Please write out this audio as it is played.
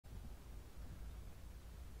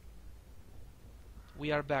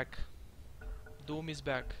We are back. Doom is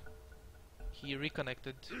back. He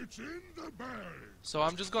reconnected. It's in the bag. So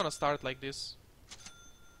I'm just gonna start like this.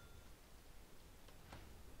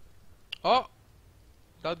 Oh!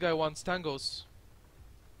 That guy wants tangos.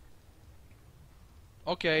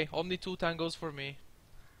 Okay, only 2 tangos for me.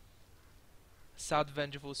 Sad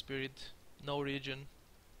Vengeful Spirit. No region.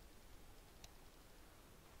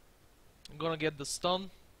 I'm gonna get the stun.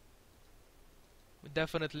 We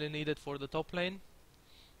definitely need it for the top lane.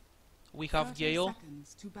 We have Gale.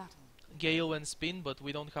 Gale and spin, but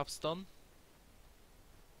we don't have stun.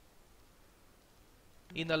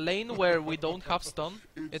 In a lane where we don't have stun,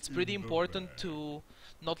 it's pretty important to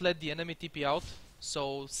not let the enemy TP out.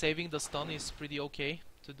 So saving the stun is pretty okay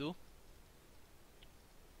to do.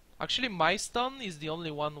 Actually, my stun is the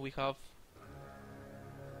only one we have.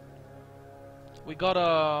 We got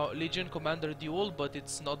a Legion Commander duel, but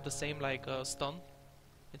it's not the same like a stun.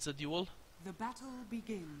 It's a duel. The battle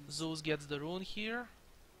begins. Zeus gets the rune here.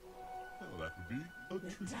 Well, that would be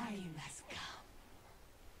a treat. Time has come.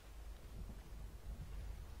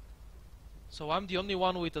 So I'm the only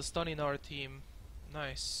one with a stun in our team.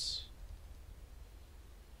 Nice.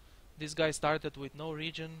 This guy started with no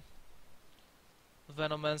regen.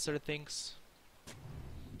 Venomancer thinks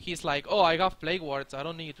he's like, oh, I have plague wards, I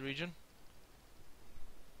don't need regen.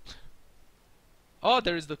 Oh,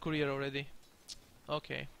 there is the courier already.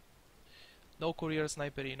 Okay. No courier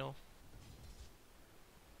sniperino.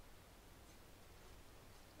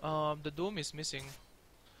 The Doom is missing.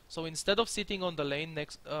 So instead of sitting on the lane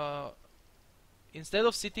next, instead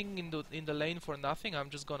of sitting in the lane for nothing,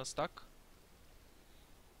 I'm just gonna stack.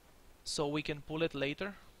 So we can pull it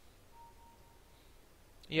later.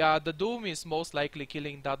 Yeah, the Doom is most likely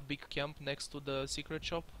killing that big camp next to the secret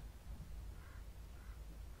shop.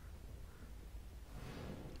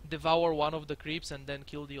 Devour one of the creeps and then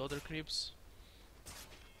kill the other creeps.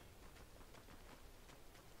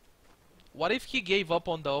 What if he gave up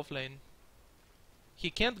on the offlane? He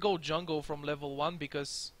can't go jungle from level 1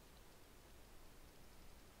 because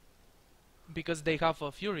they have a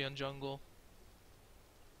Fury on jungle.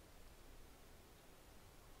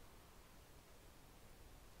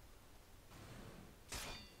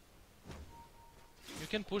 You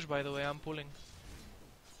can push, by the way, I'm pulling.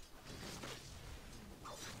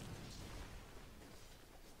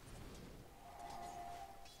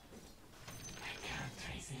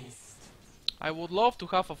 I would love to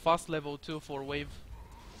have a fast level 2 for wave.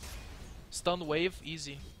 Stun wave,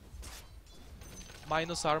 easy.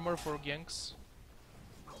 Minus armor for ganks.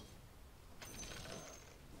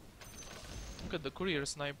 Look at the courier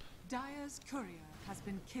snipe. Dire's courier has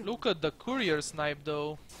been killed. Look at the courier snipe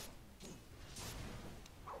though.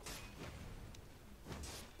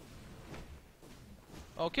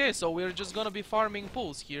 Okay, so we're just gonna be farming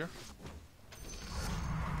pulls here.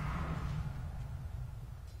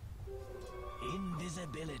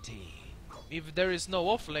 Invisibility. If there is no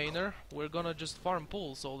offlaner, we're gonna just farm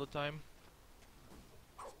pulls all the time.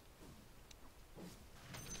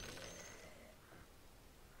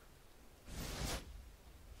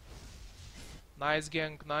 Nice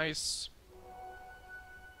gank, nice.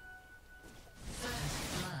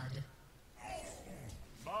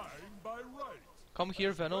 Mine by right. Come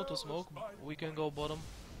here, Veno, to smoke. We can go bottom.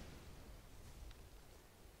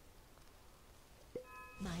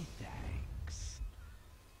 My thanks.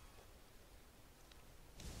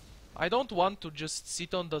 I don't want to just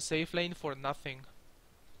sit on the safe lane for nothing.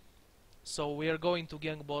 So we are going to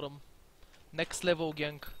gank bottom. Next level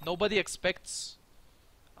gank. Nobody expects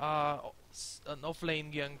an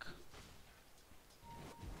offlane gank.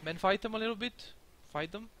 Men, fight them a little bit.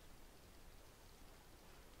 Fight them.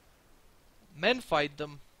 Men, fight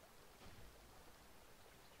them.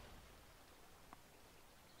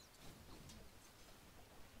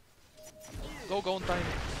 Go on time.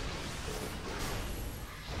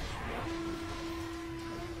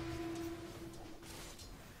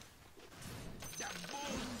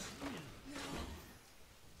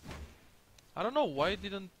 I don't know why it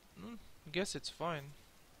didn't. Guess it's fine.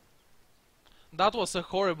 That was a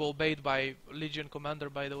horrible bait by Legion Commander,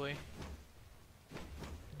 by the way.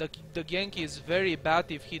 The gank is very bad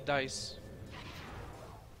if he dies.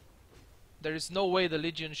 There is no way the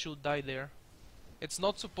Legion should die there. It's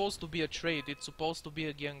not supposed to be a trade, it's supposed to be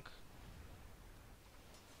a gank.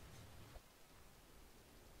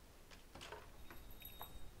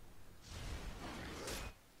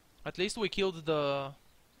 At least we killed the...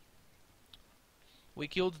 We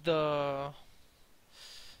killed the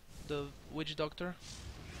witch doctor.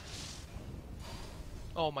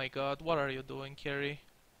 Oh my god, what are you doing, Carrie?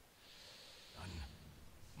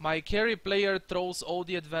 My carry player throws all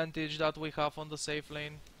the advantage that we have on the safe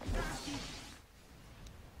lane.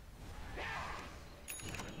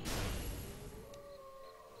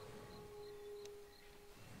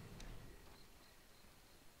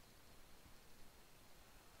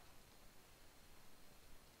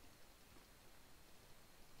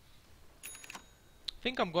 I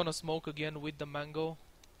think I'm gonna smoke again with the mango.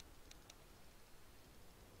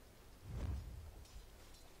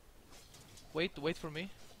 Wait for me.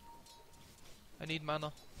 I need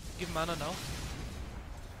mana. Give mana now.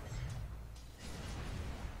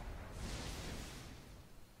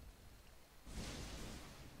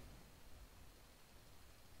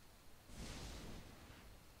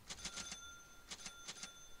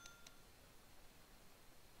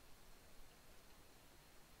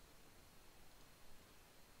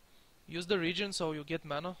 Use the regen so you get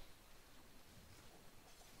mana.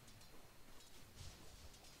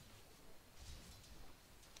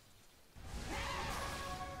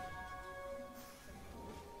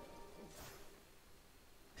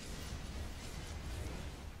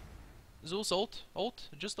 Zeus ult,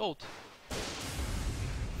 just ult.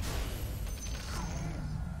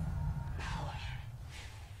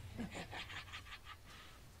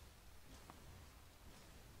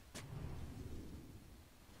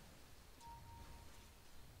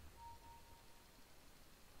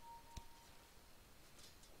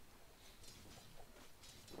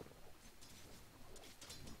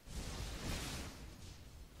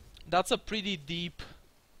 That's a pretty deep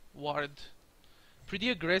ward. Pretty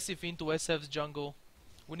aggressive into SF's jungle.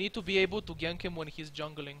 We need to be able to gank him when he's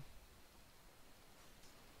jungling.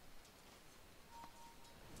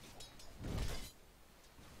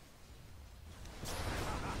 I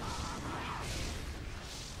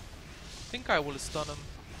think I will stun him.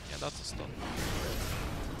 Yeah, that's a stun.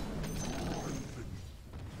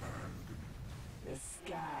 The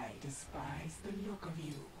sky despises the look of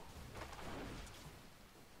you.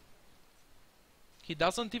 He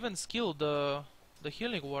doesn't even skill the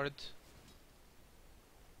healing ward.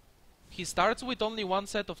 He starts with only one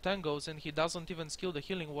set of tangos and he doesn't even skill the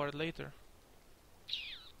healing ward later.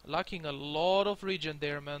 Lacking a lot of regen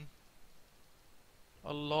there, man.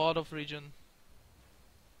 A lot of regen.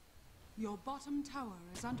 Your bottom tower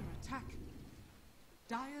is under attack.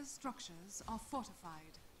 Dire's structures are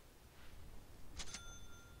fortified.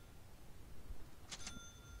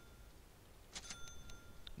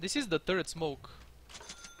 This is the third smoke.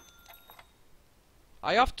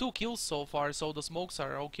 I have 2 kills so far, so the smokes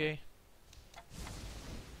are okay.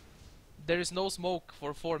 There is no smoke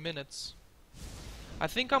for 4 minutes. I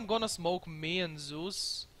think I'm gonna smoke me and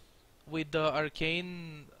Zeus with the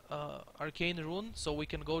arcane rune, so we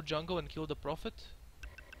can go jungle and kill the prophet.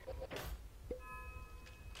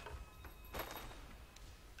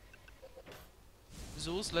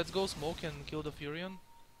 Zeus, let's go smoke and kill the Furion.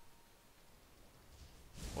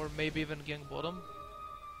 Or maybe even gank bottom.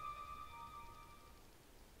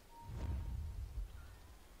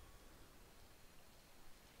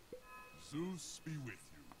 Zeus be with you.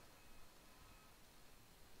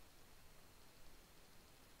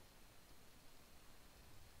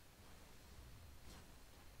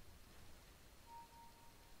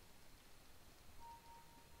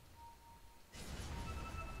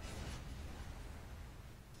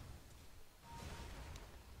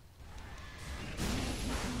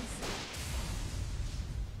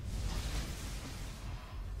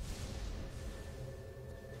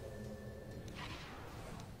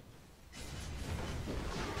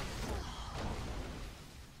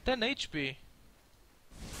 Ten HP.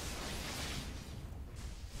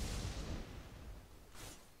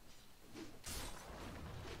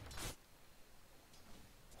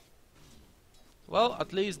 Well,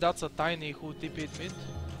 at least that's a tiny who TP'd mid.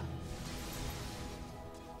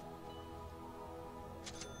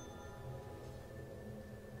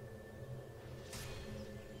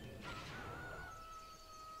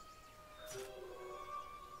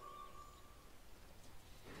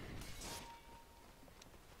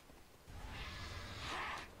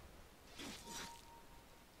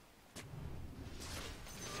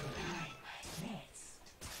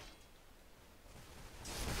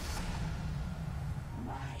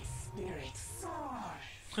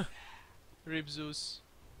 Rip Zeus.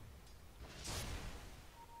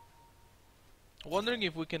 Wondering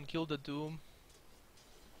if we can kill the Doom.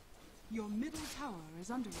 Your middle tower is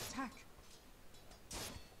under attack.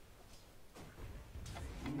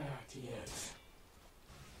 Not yet.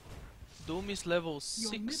 Doom is level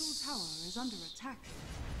 6. Your middle tower is under attack.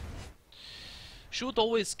 Should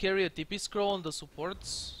always carry a TP scroll on the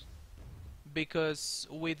supports, because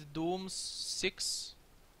with Doom's 6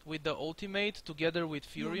 with the ultimate together with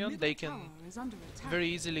Your Furion, middle they tower can is under attack. very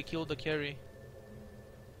easily kill the carry.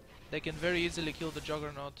 They can very easily kill the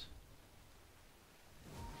Juggernaut.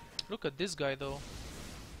 Look at this guy though.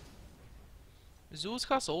 Zeus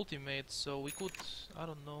has ultimate, so we could... I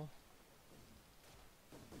don't know.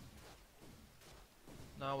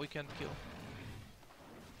 Nah, we can't kill.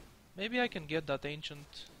 Maybe I can get that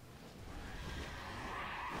ancient.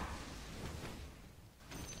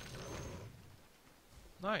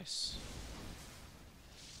 Nice.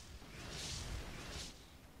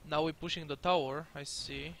 Now we're pushing the tower, I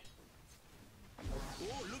see.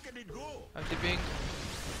 Oh, look at it go! I'm tipping.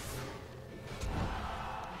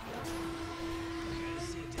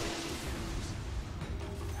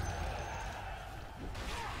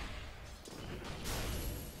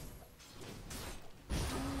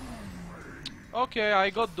 Okay, I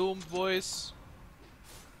got doomed, boys.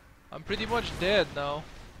 I'm pretty much dead now.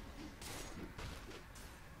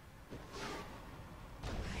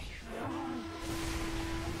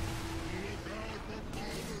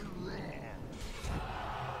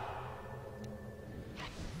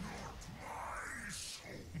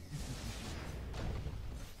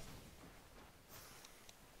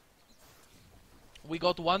 We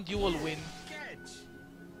got one duel win. Catch!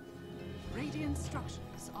 Radiant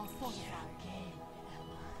structures are fortified.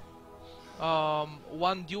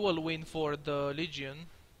 One duel win for the Legion.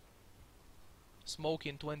 Smoke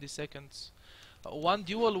in 20 seconds. One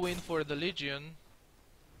duel win for the Legion.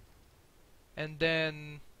 And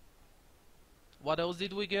then... what else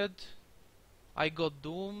did we get? I got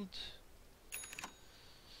doomed.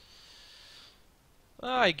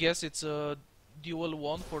 I guess it's a duel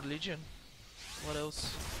 1 for Legion. What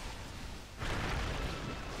else?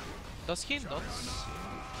 Does he not see?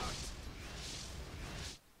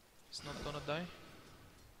 He's not gonna die.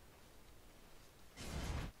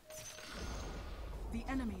 The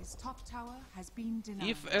enemy's top tower has been denied.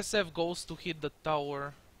 If SF goes to hit the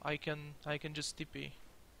tower, I can just TP.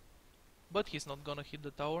 But he's not gonna hit the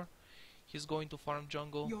tower. He's going to farm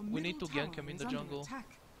jungle. Your We need to middle gank him tower in is the under jungle.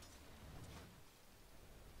 attack.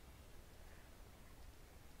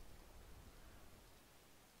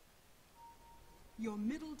 Your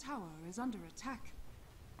middle tower is under attack.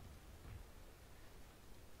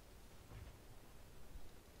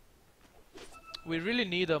 We really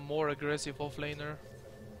need a more aggressive offlaner.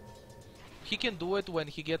 He can do it when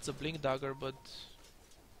he gets a blink dagger, but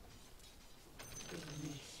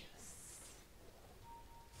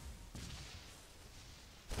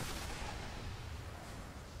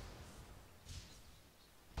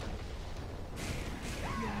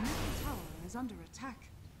Your middle tower is under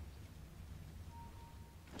attack.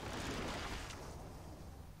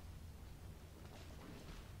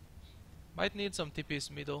 might need some TPs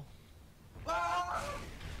middle.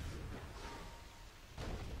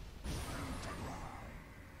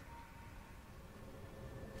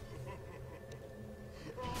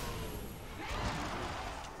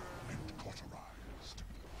 Cauterized.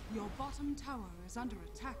 Your bottom tower is under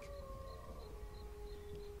attack.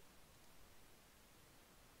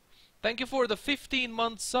 Thank you for the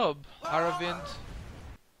 15-month sub, Aravind.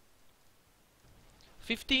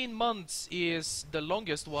 15 months is the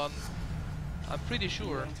longest one, I'm pretty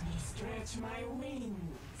sure. Let me stretch my wings.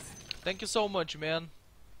 Thank you so much, man.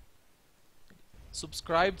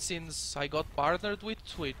 Subscribed since I got partnered with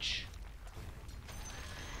Twitch.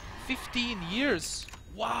 15 years!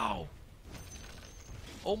 Wow!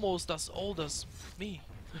 Almost as old as me.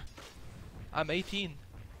 I'm 18.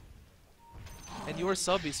 And your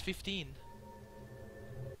sub is 15.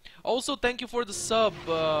 Also, thank you for the sub.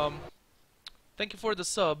 Thank you for the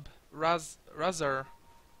sub, Razor,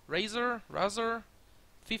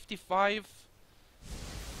 55.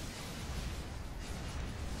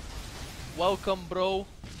 Welcome, bro.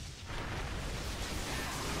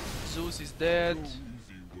 Zeus is dead. No easy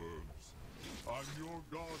words. I'm your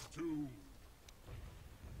god too.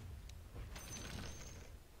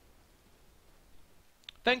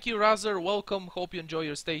 Thank you, Razor. Welcome. Hope you enjoy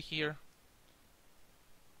your stay here.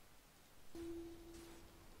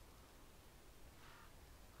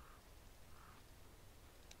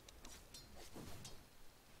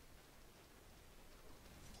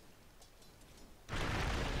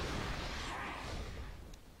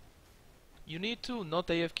 You need to not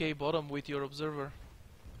AFK bottom with your observer.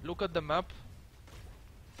 Look at the map.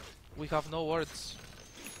 We have no wards.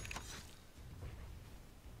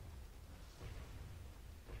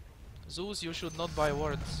 Zeus, you should not buy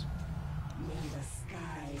wards. May the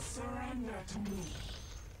sky surrender to me.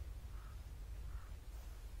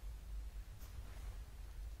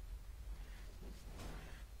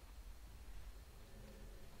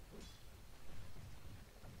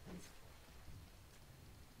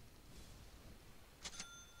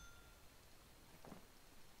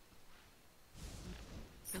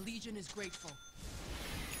 Legion is grateful.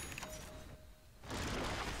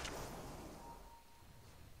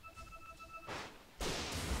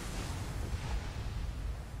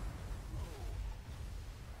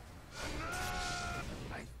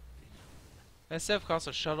 SF has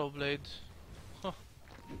a Shadow Blade. Huh.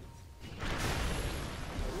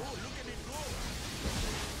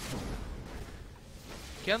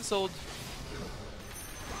 Cancelled.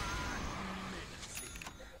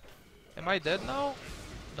 Am I dead now?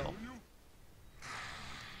 No.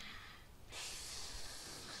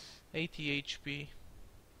 80 HP.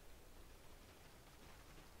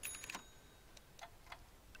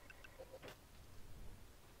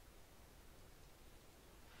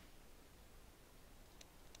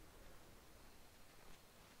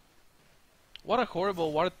 What a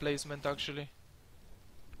horrible ward placement, actually.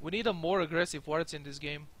 We need a more aggressive wards in this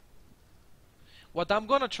game. What I'm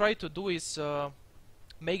gonna try to do is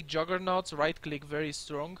make Juggernauts right click very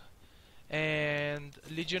strong and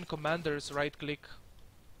Legion Commanders right click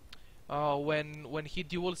when he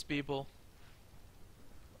duels people.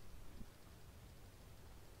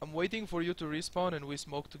 I'm waiting for you to respawn and we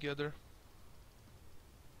smoke together.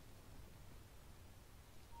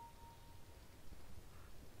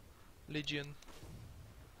 Legion.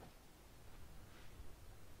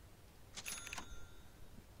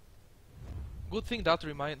 Good thing that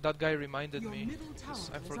guy reminded Your me. middle tower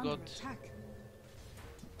Yes, I is forgot. under attack.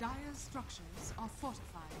 Dire's structures are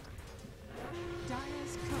fortified.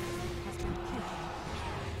 Dire's current has been killed.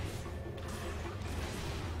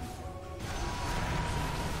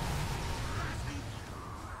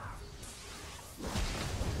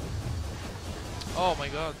 Oh my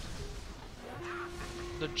god.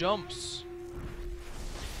 The jumps.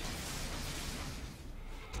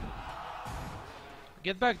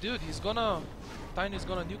 Get back, dude. He's gonna... Tiny's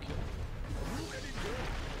gonna nuke you.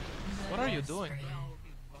 What are you doing?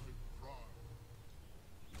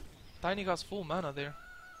 Tiny has full mana there.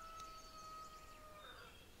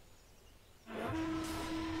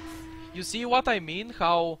 You see what I mean?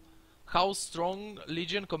 How strong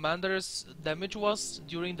Legion Commander's damage was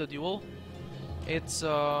during the duel? It's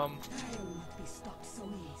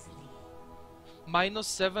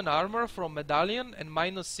 -7 armor from Medallion and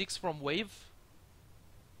 -6 from Wave.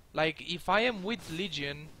 Like, if I am with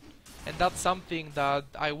Legion, and that's something that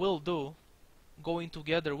I will do, going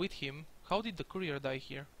together with him. How did the courier die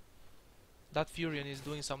here? That Furion is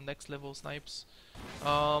doing some next level snipes.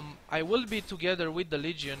 I will be together with the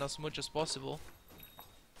Legion as much as possible.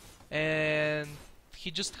 And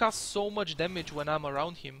he just has so much damage when I'm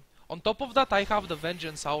around him. On top of that, I have the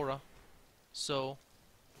Vengeance Aura. So,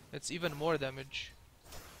 it's even more damage.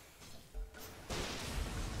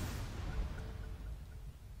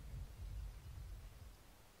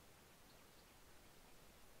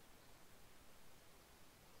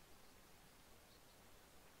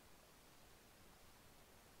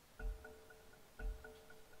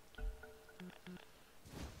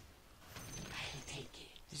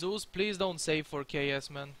 Zeus, please don't save for KS,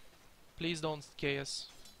 man. Please don't KS.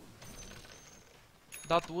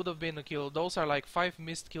 That would have been a kill. Those are like 5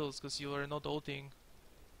 missed kills because you are not ulting.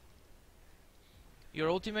 Your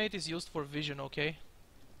ultimate is used for vision, okay?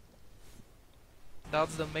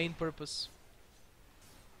 That's the main purpose.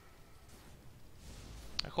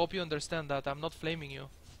 I hope you understand that. I'm not flaming you.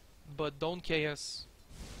 But don't KS.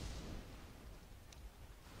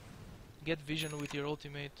 Get vision with your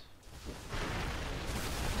ultimate.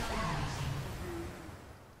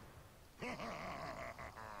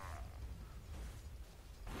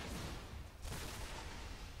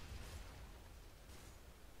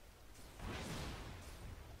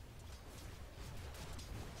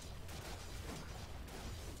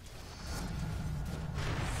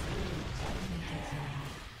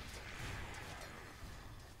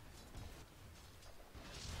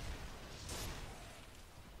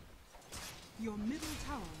 Your middle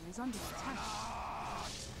tower is under attack.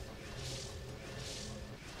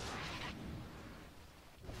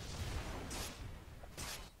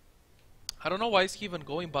 I don't know why is he even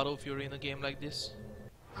going Battle Fury in a game like this.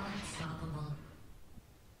 Unstoppable.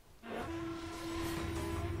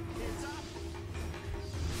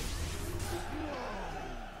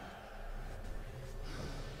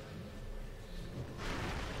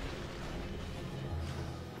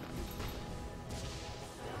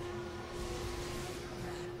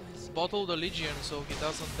 Bottle the Legion so he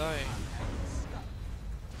doesn't die.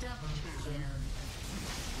 Double kill.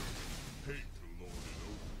 Hate to lord it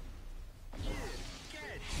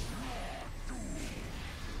over.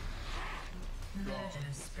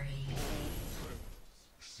 Murder spree.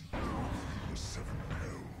 See the 7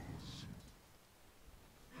 hells.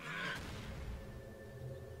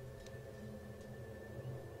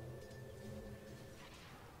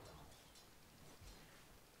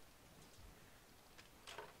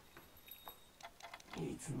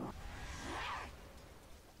 its mark.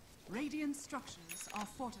 Radiant structures are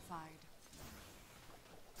fortified.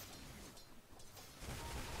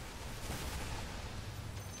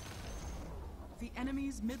 The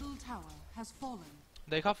enemy's middle tower has fallen.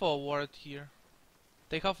 They have a ward here.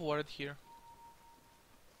 They have ward here.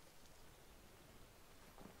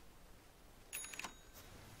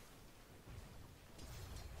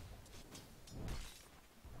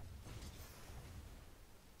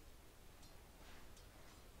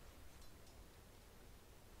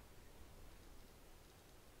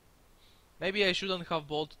 Maybe I shouldn't have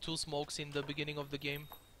bought 2 smokes in the beginning of the game,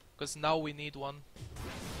 because now we need one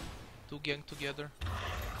to gang together.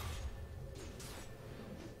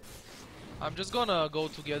 I'm just gonna go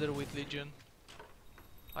together with Legion.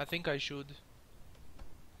 I think I should.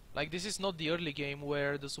 Like, this is not the early game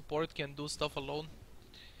where the support can do stuff alone.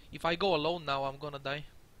 If I go alone now, I'm gonna die.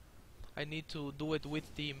 I need to do it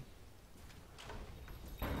with team.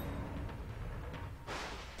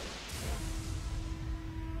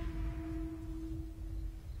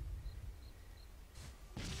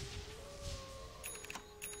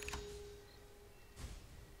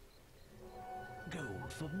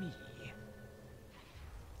 Gold for me.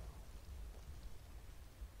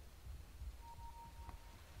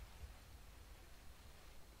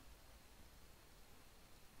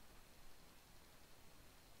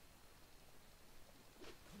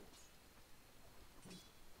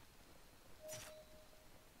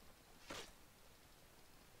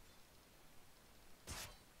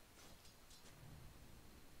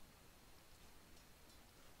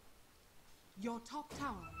 Your top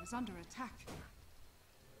tower is under attack.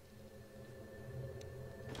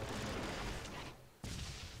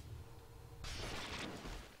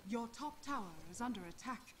 Your top tower is under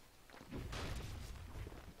attack.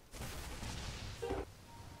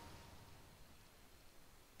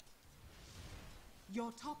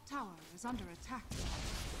 Your top tower is under attack.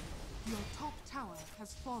 Your top tower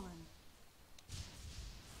has fallen.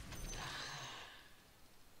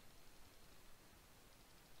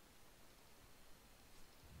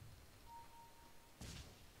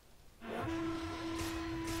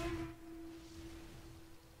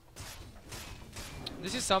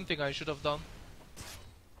 This is something I should have done.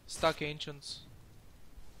 Stack Ancients.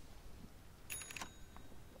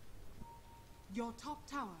 Your top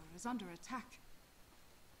tower is under attack.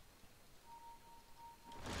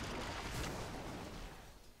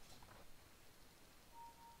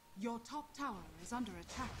 Your top tower is under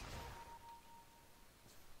attack.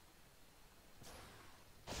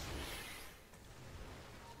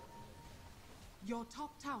 Your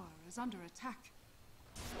top tower is under attack.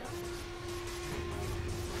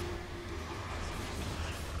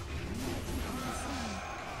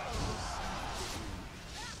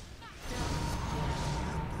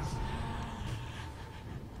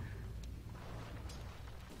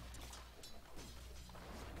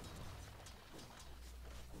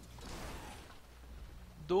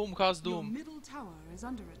 Doom has Your Doom. middle tower is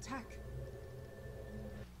under attack.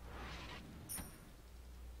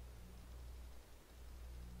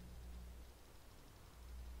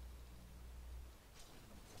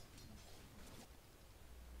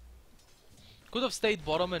 Could have stayed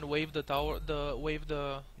bottom and waved the tower,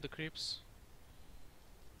 the creeps.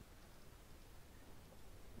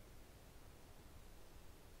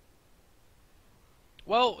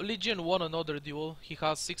 Well, Legion won another duel. He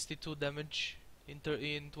has 62 damage in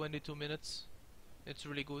 22 minutes. It's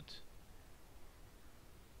really good.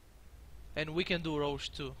 And we can do Roche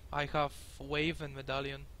too. I have Wave and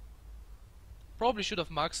Medallion. Probably should have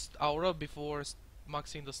maxed Aura before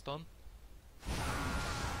maxing the stun.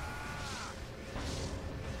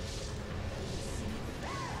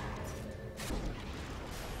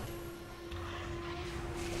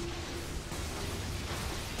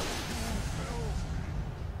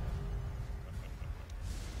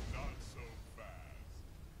 Not so fast.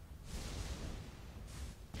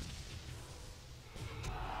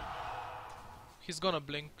 He's gonna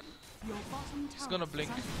blink. Your bottom tower gonna is blink.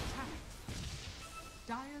 under attack.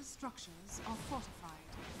 Dire's structures are fortified.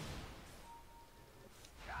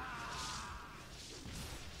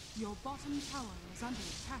 Your bottom tower is under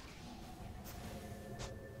attack.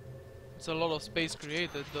 It's a lot of space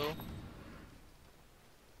created though.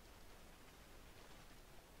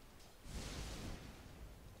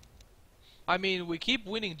 I mean, we keep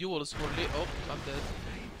winning duels for oh, I'm dead.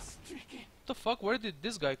 What the fuck? Where did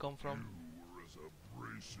this guy come from? You were as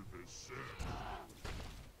abrasive as sand.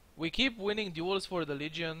 We keep winning duels for the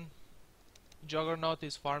Legion. Juggernaut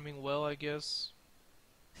is farming well, I guess.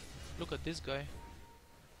 Look at this guy.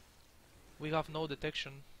 We have no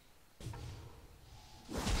detection.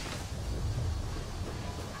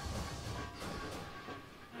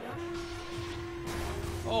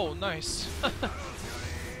 Oh, nice.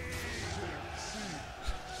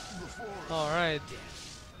 Alright.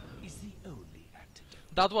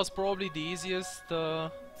 That was probably the easiest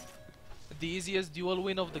duel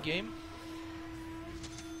win of the game.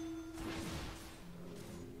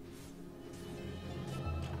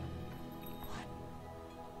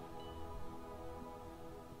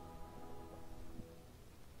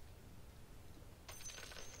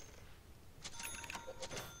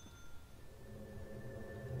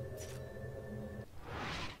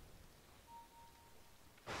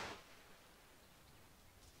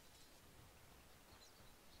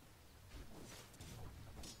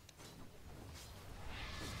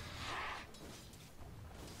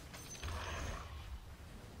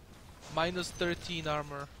 Minus 13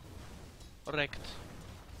 armor. Wrecked.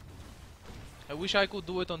 I wish I could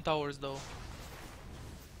do it on towers though.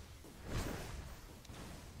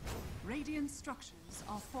 Radiant structures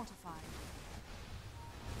are fortified.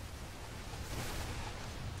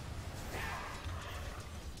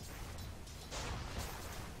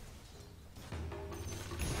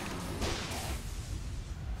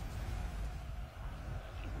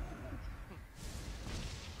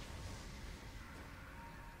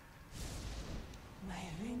 My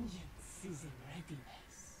vengeance is in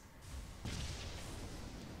readiness.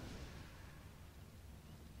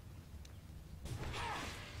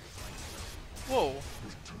 Whoa.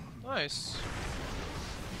 Nice.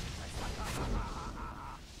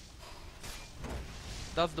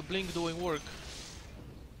 That's the blink doing work.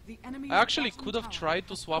 The enemy I actually bottom could have tower tried to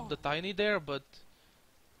has swap the fallen. tiny there, but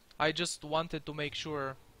I just wanted to make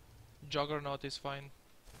sure Juggernaut is fine.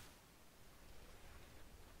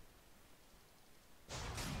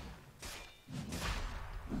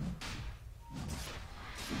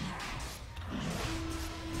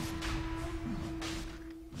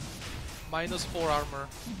 Minus 4 armor.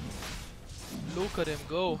 Look at him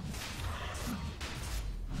go.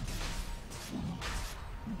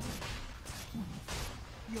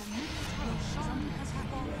 Your middle tower has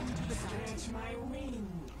fallen to the ground. Stretch my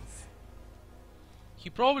wings. He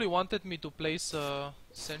probably wanted me to place a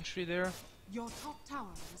sentry there. Your top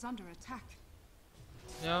tower is under attack.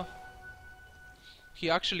 Yeah. He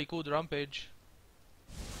actually could rampage.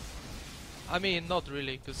 I mean, not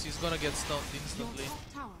really, because he's gonna get stunned Your instantly.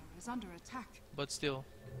 top tower is under attack. But still.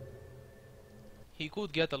 He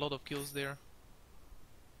could get a lot of kills there.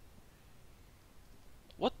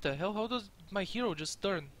 What the hell? How does my hero just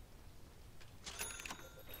turn?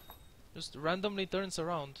 Just randomly turns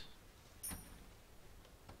around.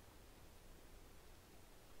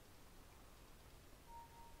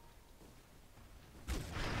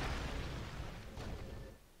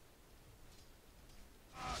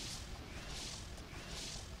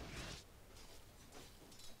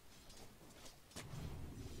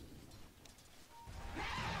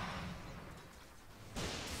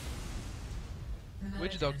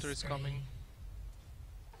 Witch Doctor is coming.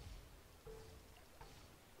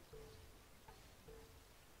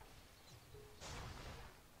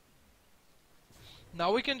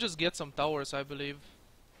 Now we can just get some towers, I believe.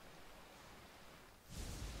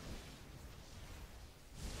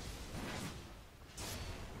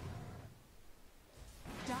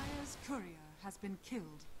 Dire's courier has been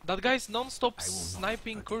killed. That guy's non-stop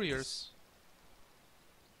sniping couriers.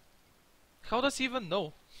 How does he even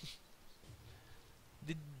know?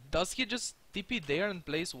 Does he just TP there and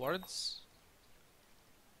place wards?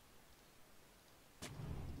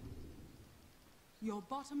 Your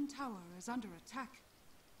bottom tower is under attack.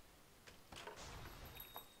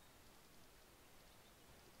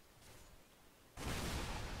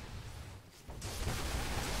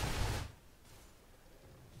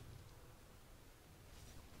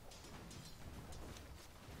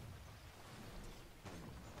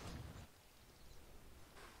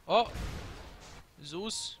 Oh!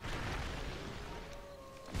 Zeus.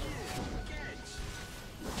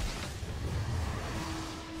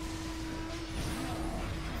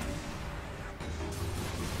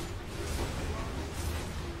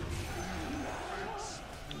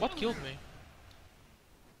 What killed me?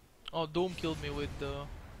 Oh, Doom killed me with the...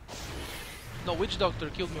 No, Witch Doctor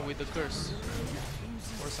killed me with the curse.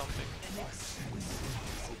 Or something.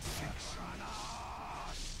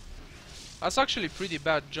 That's actually pretty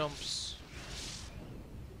bad jumps.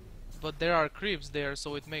 But there are creeps there,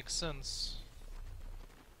 so it makes sense.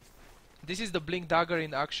 This is the Blink Dagger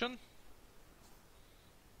in action.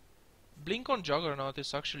 Blink on Juggernaut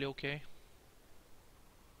is actually okay.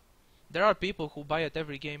 There are people who buy it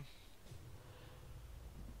every game.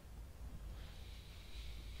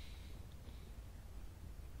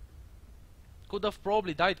 Could have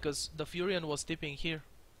probably died because the Furion was tipping here.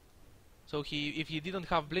 So if he didn't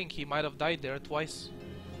have blink, he might have died there twice.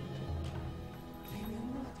 They will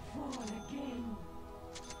not fall again.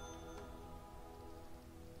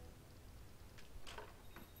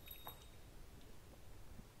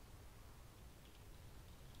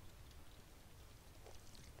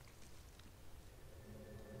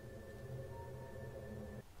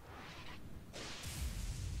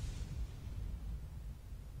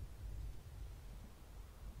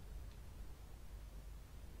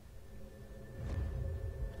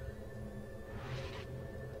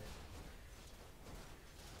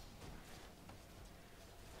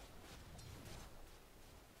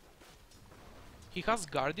 He has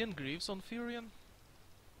Guardian Greaves on Furion.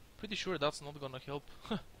 Pretty sure that's not gonna help.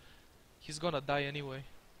 He's gonna die anyway.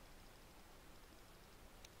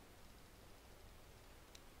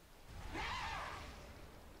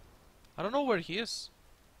 I don't know where he is.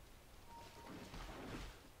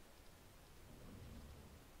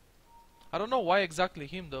 I don't know why exactly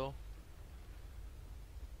him though.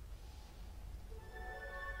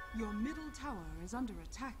 Your middle tower is under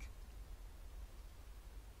attack.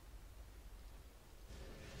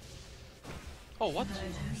 Oh, what?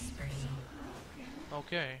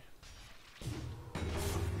 Okay.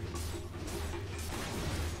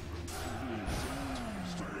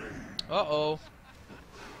 Uh-oh.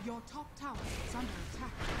 Your top tower is under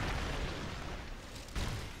attack.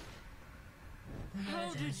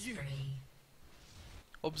 How did you?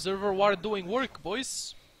 Observer War doing work,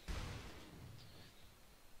 boys.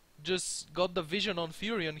 Just got the vision on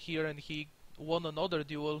Furion here and he won another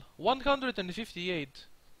duel. 158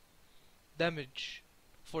 damage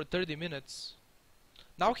for 30 minutes.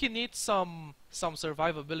 Now he needs some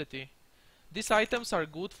survivability. These items are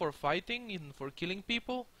good for fighting and for killing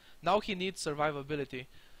people. Now he needs survivability.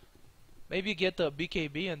 Maybe get a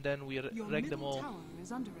BKB and then we wreck them all. Your middle tower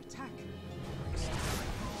is under attack.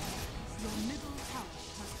 Your middle tower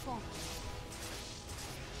has fallen.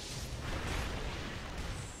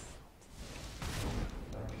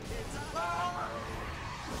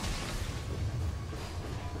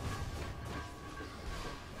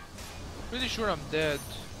 Pretty sure I'm dead.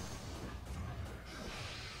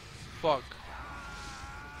 Fuck.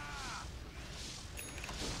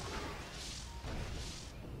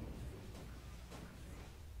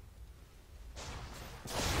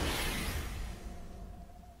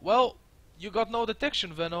 Well, you got no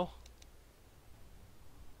detection, Veno.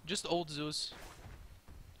 Just old Zeus.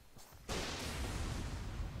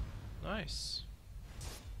 Nice.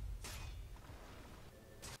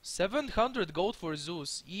 700 gold for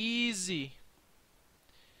Zeus. Easy.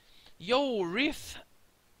 Yo,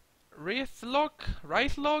 Wraithlock.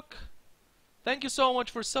 Thank you so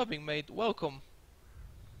much for subbing, mate. Welcome.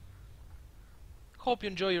 Hope you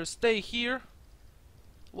enjoy your stay here.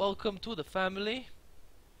 Welcome to the family.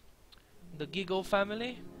 The Giggle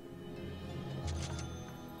family.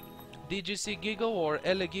 DGC Giggle or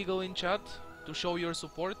Ele Giggle in chat to show your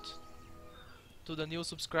support to the new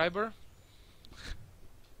subscriber.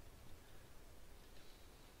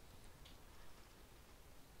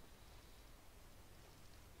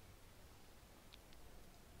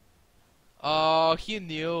 He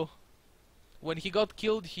knew. When he got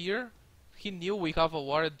killed here, he knew we have a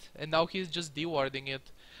ward, and now he's just dewarding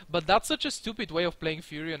it. But that's such a stupid way of playing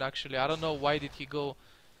Furion, actually. I don't know why did he go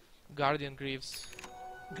Guardian Greaves.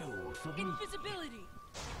 Invisibility.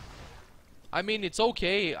 I mean, it's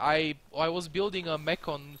okay. I was building a mech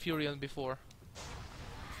on Furion before.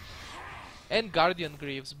 And Guardian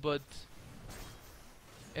Greaves, but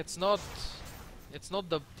it's not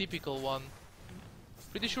the typical one.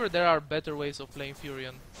 Pretty sure there are better ways of playing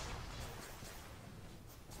Furion.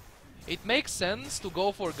 It makes sense to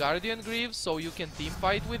go for Guardian Greaves so you can team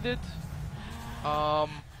fight with it. At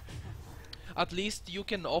least you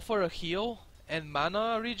can offer a heal and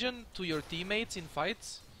mana regen to your teammates in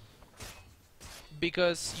fights.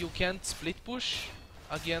 Because you can't split push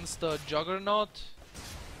against the Juggernaut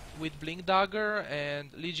with Blink Dagger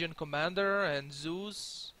and Legion Commander and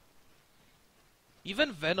Zeus.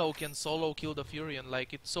 Even Veno can solo kill the Furion,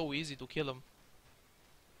 like it's so easy to kill him.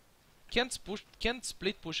 Can't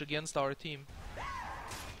split push against our team.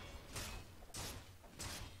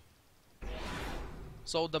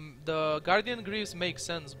 So the Guardian Greaves make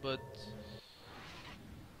sense, but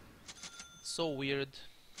so weird.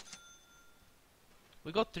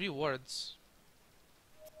 We got 3 wards.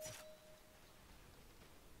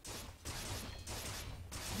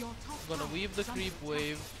 Your top I'm gonna tower weave the is under creep attack.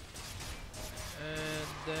 wave, and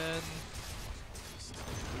then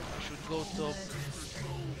I should go top.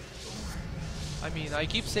 I mean, I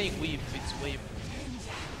keep saying weave, it's wave.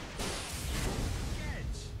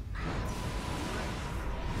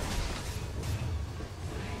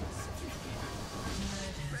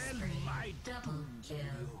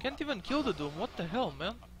 Can't even kill the Doom, what the hell,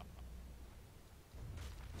 man?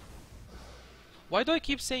 Why do I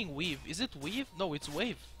keep saying weave? Is it weave? No, it's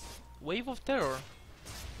wave. Wave of terror.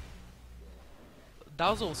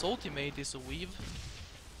 Dazzle's ultimate is a weave.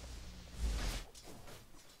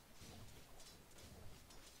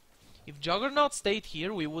 If Juggernaut stayed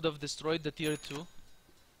here, we would have destroyed the tier 2.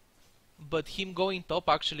 But him going top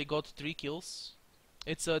actually got 3 kills.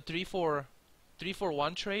 It's a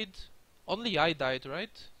 3-for-1 trade. Only I died,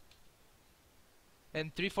 right?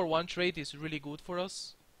 And 3-for-1 trade is really good for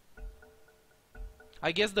us.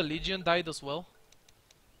 I guess the Legion died as well.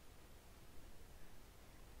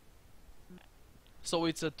 So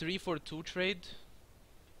it's a 3-for-2 trade.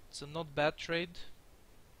 It's a not bad trade.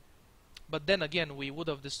 But then again, we would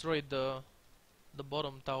have destroyed the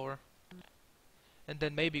bottom tower. And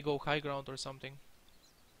then maybe go high ground or something.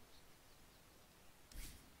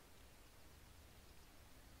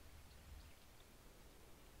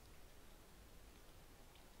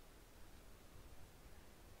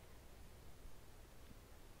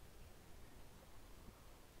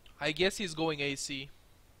 I guess he's going AC.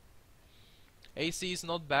 AC is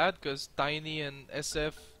not bad because Tiny and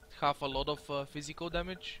SF have a lot of physical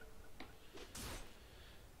damage.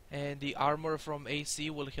 And the armor from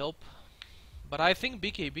AC will help. But I think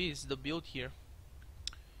BKB is the build here.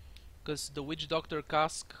 Because the Witch Doctor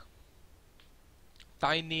Cask,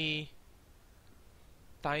 Tiny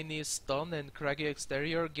Stun and Craggy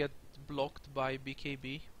Exterior get blocked by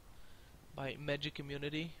BKB, by Magic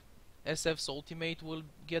Immunity. SF's ultimate will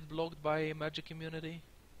get blocked by Magic Immunity.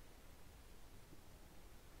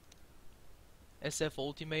 SF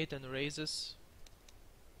ultimate and raises.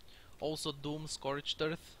 Also Doom Scorched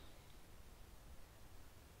Earth.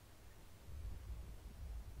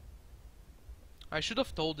 I should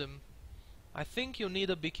have told him. I think you need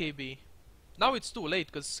a BKB. Now it's too late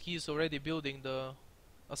because he's already building the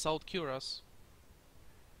Assault Cuirass.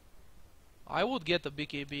 I would get a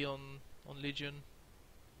BKB on Legion.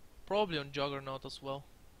 Probably on Juggernaut as well.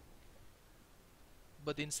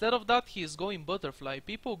 But instead of that, he is going Butterfly.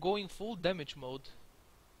 People going full damage mode.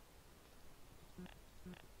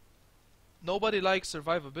 Nobody likes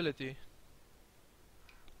survivability.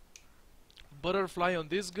 Butterfly on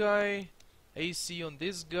this guy. AC on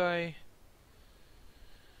this guy.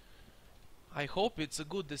 I hope it's a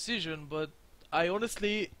good decision, but I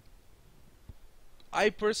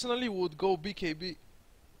personally would go BKB.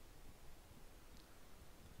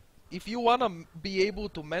 If you wanna be able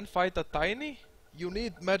to man fight a Tiny, you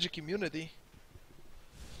need Magic Immunity.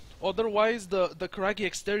 Otherwise the Craggy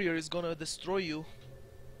Exterior is gonna destroy you.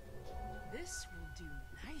 This will do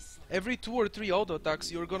nicely. Every 2 or 3 auto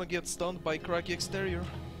attacks you're gonna get stunned by Craggy Exterior.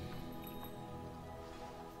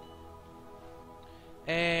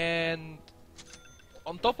 And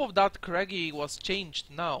on top of that, Craggy was changed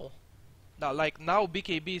now. Now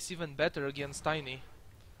BKB is even better against Tiny.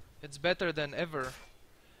 It's better than ever.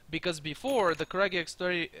 Because before the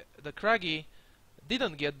Craggy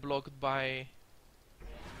didn't get blocked by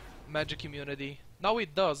Magic Immunity. Now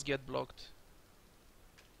it does get blocked.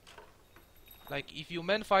 Like if you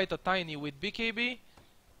man fight a Tiny with BKB,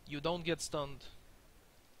 you don't get stunned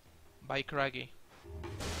by Craggy.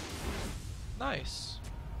 Nice.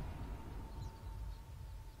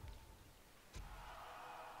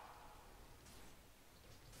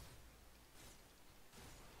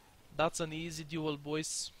 That's an easy duel,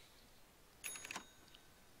 boys.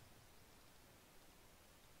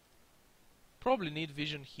 Probably need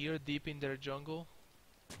vision here, deep in their jungle.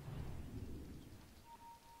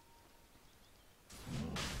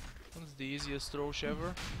 That's the easiest Roche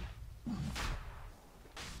ever.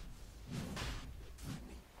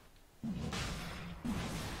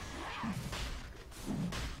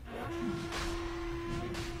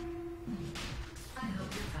 I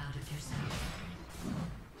hope you're proud of yourself.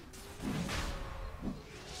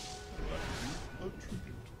 A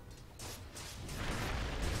tribute.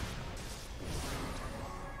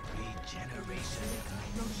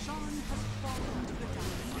 Roshan has fallen to the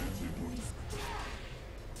dark.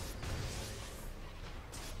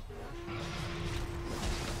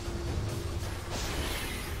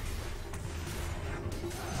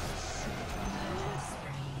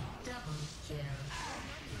 Double kill.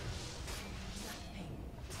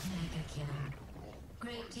 Mega kill.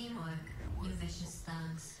 Great teamwork, you vicious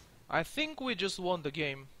thugs. I think we just won the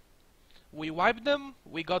game. We wiped them,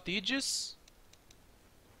 we got Aegis,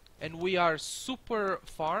 and we are super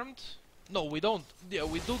farmed. No, we don't. Yeah,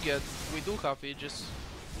 we do have Aegis.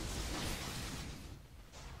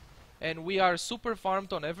 And we are super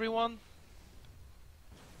farmed on everyone.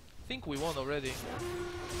 I think we won already.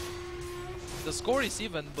 The score is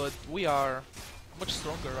even, but we are much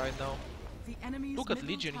stronger right now. The enemy's Look at middle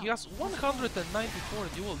Legion, he tower has 194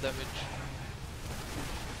 dual damage.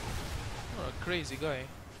 Oh, a crazy guy.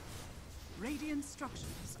 Radiant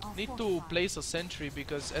structures are Need to fortified. place a sentry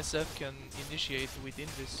because SF can initiate with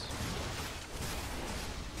Invis.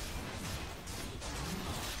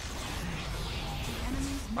 The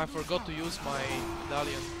enemy's I middle forgot to tower use my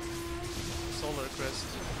medallion. Solar Crest.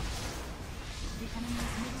 The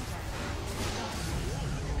enemy's middle barracks.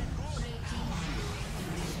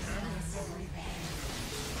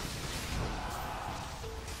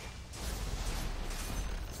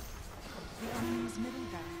 The enemy's middle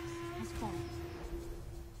barracks has fallen.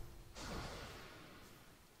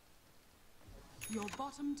 Your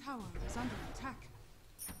bottom tower is under attack.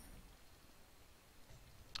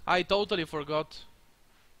 I totally forgot.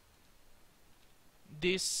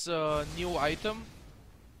 This new item,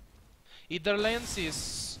 Etherlens,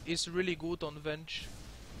 is really good on Venge.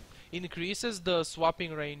 Increases the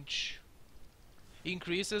swapping range,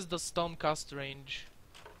 increases the stun cast range,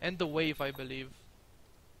 and the wave, I believe.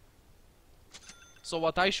 So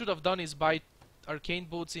what I should have done is buy arcane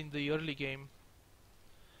boots in the early game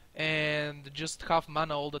and just have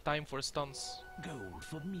mana all the time for stuns. Gold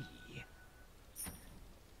for me.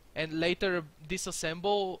 And later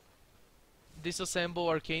disassemble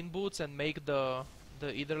arcane boots and make the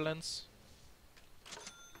Etherlens.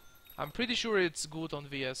 I'm pretty sure it's good on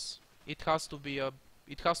VS. It has to be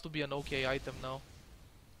an okay item now.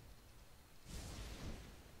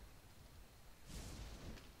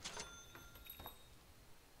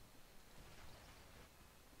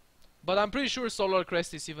 But I'm pretty sure Solar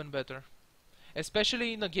Crest is even better,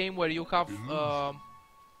 especially in a game where you have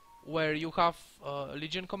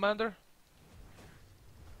Legion Commander.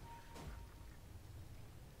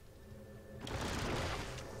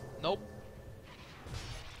 Nope.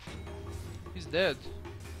 He's dead.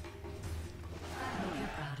 You're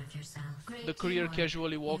proud of yourself. Great The courier teamwork.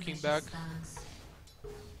 casually walking Vicious back. thugs.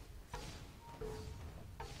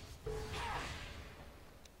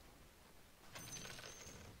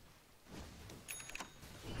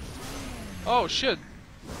 Oh shit!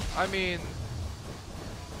 I mean,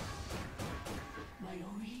 My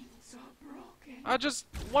wings are broken. I just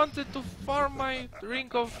wanted to farm my ring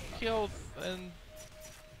of health and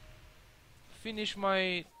finish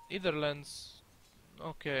my Etherlands.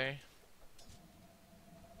 Okay.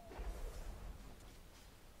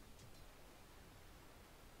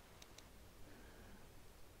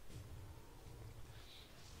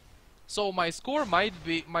 So my score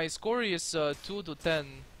is 2 to 10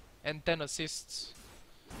 and 10 assists.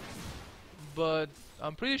 But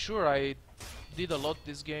I'm pretty sure I did a lot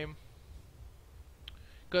this game.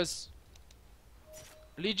 Cause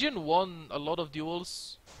Legion won a lot of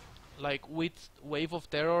duels, like with Wave of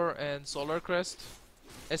Terror and Solar Crest,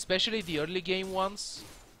 especially the early game ones.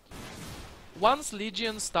 Once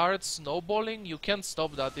Legion starts snowballing, you can't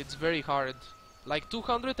stop that, it's very hard. Like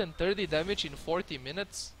 230 damage in 40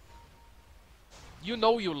 minutes. You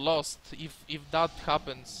know you lost if that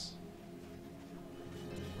happens.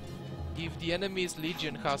 If the enemy's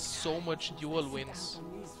Legion has so much dual wins,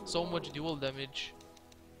 so much dual damage.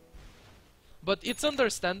 But it's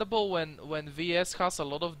understandable when VS has a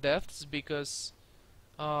lot of deaths because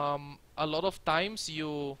a lot of times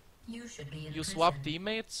you You should be in swap prison.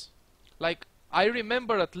 teammates. Like I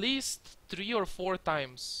remember at least 3 or 4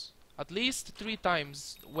 times, at least 3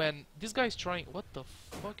 times when this guy's trying. What the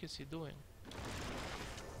fuck is he doing?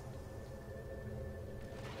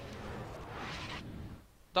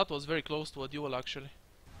 That was very close to a duel actually.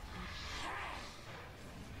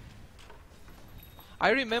 I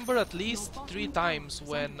remember at least 3 times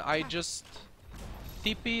when I just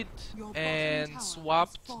TP'd and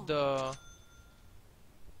swapped the...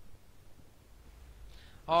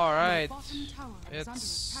 Alright, Bottom tower is under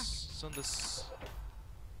attack. it's on this...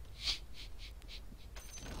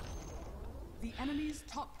 The enemy's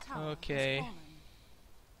top tower Okay. has fallen.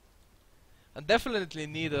 I definitely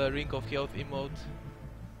need a Ring of Health emote.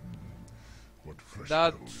 What fresh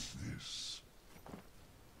That- dough is this?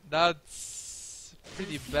 That's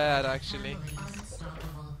pretty bad actually. Totally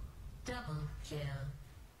unstoppable. Double kill.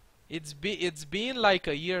 It's been like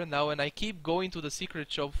a year now and I keep going to the secret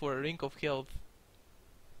shop for a Ring of Health.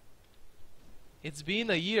 It's been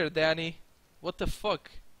a year, Danny. What the fuck?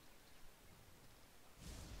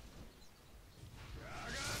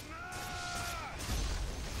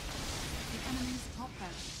 The enemy's top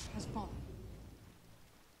barracks has fallen.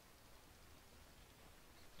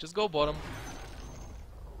 Just go bottom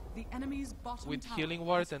The enemy's bottom with tower healing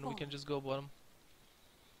ward has and we fallen. can just go bottom.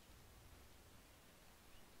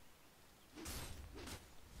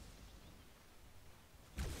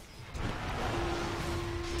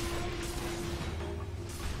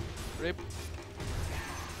 Rip.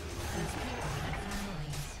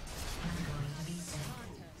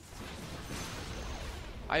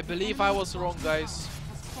 I believe I was wrong, guys.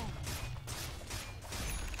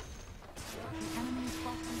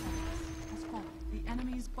 The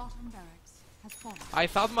enemy's bottom barracks has fallen.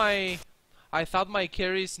 I thought my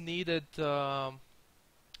carries needed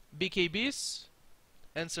BKBs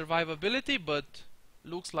and survivability, but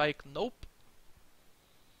looks like nope.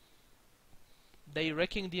 They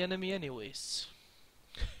wrecking the enemy anyways.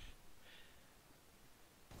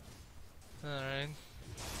 Alright.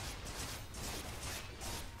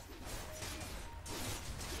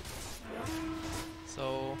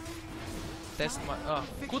 So test my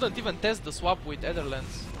couldn't even test the swap with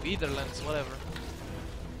Etherlands, whatever.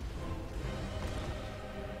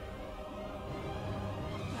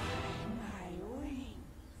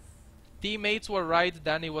 Teammates were right,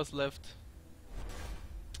 Danny was left.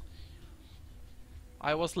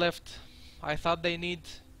 I was left. I thought they need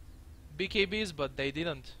BKBs, but they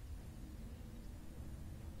didn't.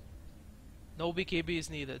 No BKBs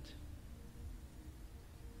needed.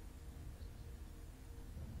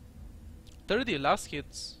 30 last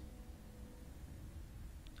hits.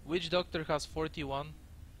 Witch Doctor has 41.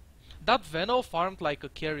 That Veno farmed like a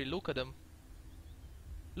carry, look at him.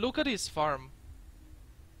 Look at his farm.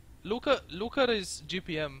 Look at his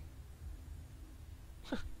GPM.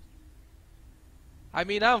 I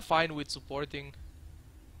mean, I'm fine with supporting.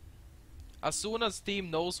 As soon as team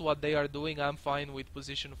knows what they are doing, I'm fine with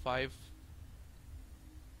position 5.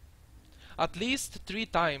 At least 3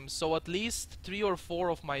 times, so at least 3 or 4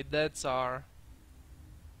 of my deaths are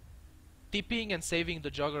tipping and saving the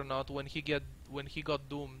Juggernaut when he got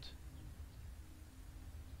doomed.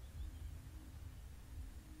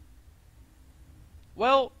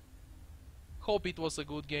 Well, hope it was a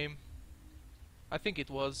good game. I think it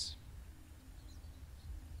was.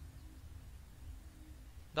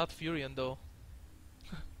 That Furion though.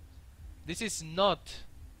 This is not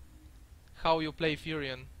how you play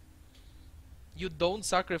Furion. You don't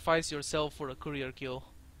sacrifice yourself for a courier kill.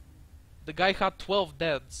 The guy had 12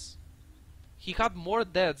 deaths. He had more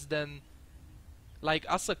deaths than, like,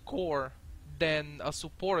 as a core, than a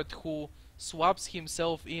support who swaps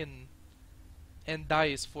himself in and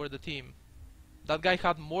dies for the team. That guy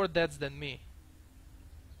had more deaths than me.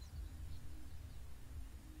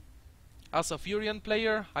 As a Furion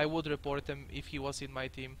player, I would report him if he was in my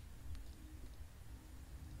team.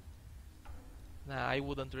 Nah, I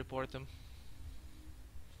wouldn't report him.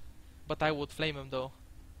 But I would flame him though.